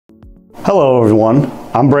Hello everyone,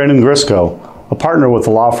 I'm Grysko, a partner with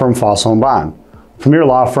the law firm Fausone Bohn, premier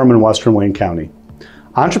law firm in Western Wayne County.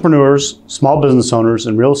 Entrepreneurs, small business owners,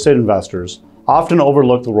 and real estate investors often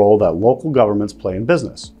overlook the role that local governments play in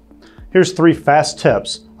business. Here's 3 fast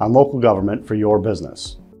tips on local government for your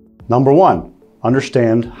business. Number 1,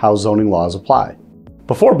 understand how zoning laws apply.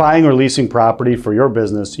 Before buying or leasing property for your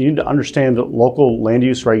business, you need to understand local land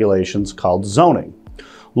use regulations called zoning.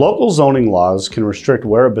 Local zoning laws can restrict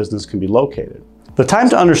where a business can be located. The time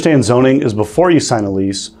to understand zoning is before you sign a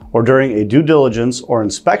lease or during a due diligence or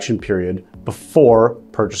inspection period before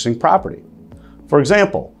purchasing property. For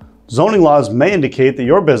example, zoning laws may indicate that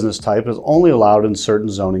your business type is only allowed in certain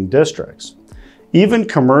zoning districts. Even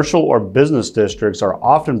commercial or business districts are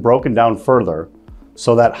often broken down further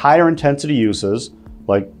so that higher intensity uses,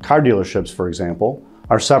 like car dealerships for example,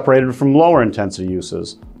 are separated from lower intensity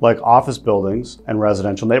uses like office buildings and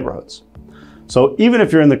residential neighborhoods. So even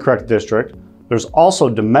if you're in the correct district, there's also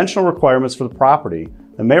dimensional requirements for the property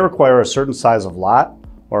that may require a certain size of lot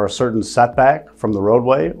or a certain setback from the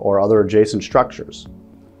roadway or other adjacent structures.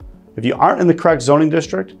 If you aren't in the correct zoning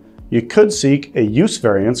district, you could seek a use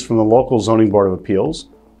variance from the local zoning board of appeals,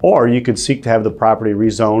 or you could seek to have the property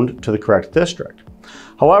rezoned to the correct district.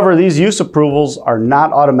 However, these use approvals are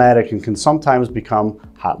not automatic and can sometimes become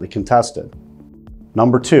hotly contested.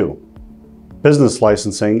 Number 2, business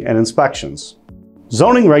licensing and inspections.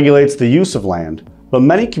 Zoning regulates the use of land, but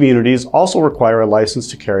many communities also require a license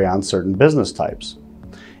to carry on certain business types.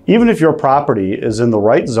 Even if your property is in the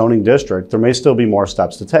right zoning district, there may still be more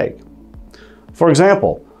steps to take. For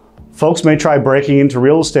example, folks may try breaking into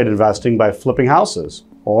real estate investing by flipping houses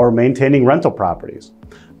or maintaining rental properties.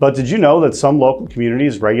 But did you know that some local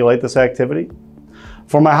communities regulate this activity?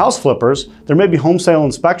 For my house flippers, there may be home sale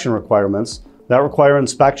inspection requirements that require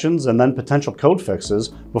inspections and then potential code fixes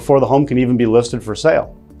before the home can even be listed for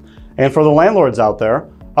sale. And for the landlords out there,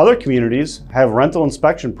 other communities have rental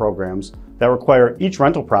inspection programs that require each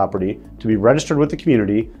rental property to be registered with the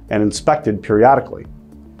community and inspected periodically.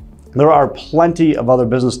 There are plenty of other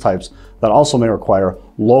business types that also may require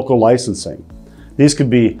local licensing. These could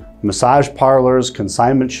be massage parlors,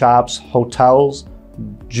 consignment shops, hotels,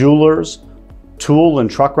 jewelers, tool and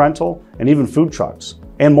truck rental, and even food trucks,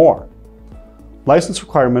 and more. License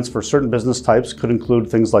requirements for certain business types could include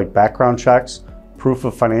things like background checks, proof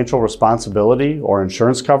of financial responsibility or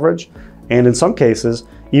insurance coverage, and in some cases,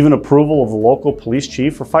 even approval of the local police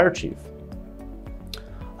chief or fire chief.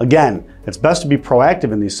 Again, it's best to be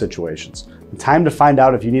proactive in these situations. The time to find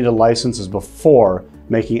out if you need a license is before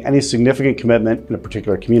making any significant commitment in a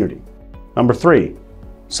particular community. Number 3,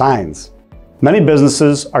 signs. Many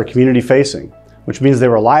businesses are community facing, which means they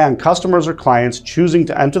rely on customers or clients choosing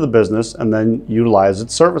to enter the business and then utilize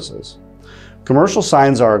its services. Commercial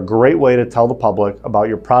signs are a great way to tell the public about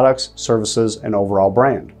your products, services, and overall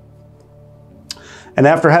brand. And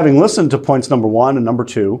after having listened to points number 1 and number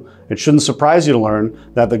 2, it shouldn't surprise you to learn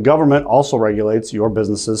that the government also regulates your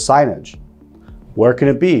business's signage. Where can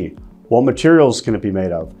it be? What materials can it be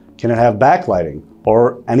made of? Can it have backlighting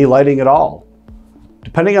or any lighting at all?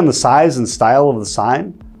 Depending on the size and style of the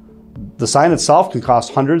sign itself can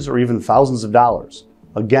cost hundreds or even thousands of dollars.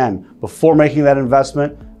 Again, before making that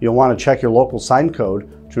investment, you'll want to check your local sign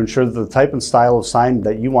code to ensure that the type and style of sign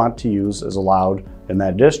that you want to use is allowed in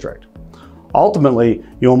that district. Ultimately,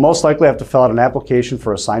 you will most likely have to fill out an application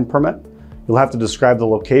for a sign permit. You'll have to describe the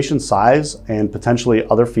location, size, and potentially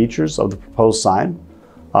other features of the proposed sign.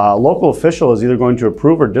 A local official is either going to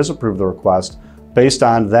approve or disapprove the request based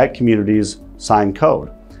on that community's sign code.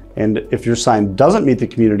 And if your sign doesn't meet the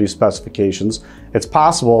community specifications, it's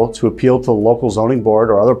possible to appeal to the local zoning board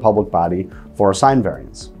or other public body for a sign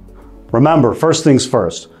variance. Remember, first things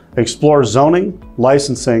first, explore zoning,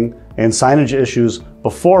 licensing, and signage issues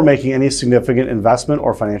before making any significant investment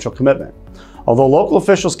or financial commitment. Although local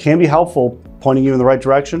officials can be helpful pointing you in the right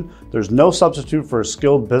direction, there's no substitute for a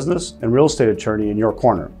skilled business and real estate attorney in your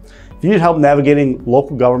corner. If you need help navigating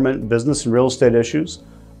local government, business, and real estate issues,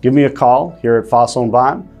 give me a call here at Fausone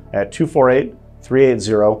Bohn at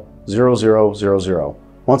 248-380-0000.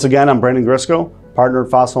 Once again, I'm Grysko, partner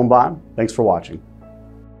at Fausone Bohn. Thanks for watching.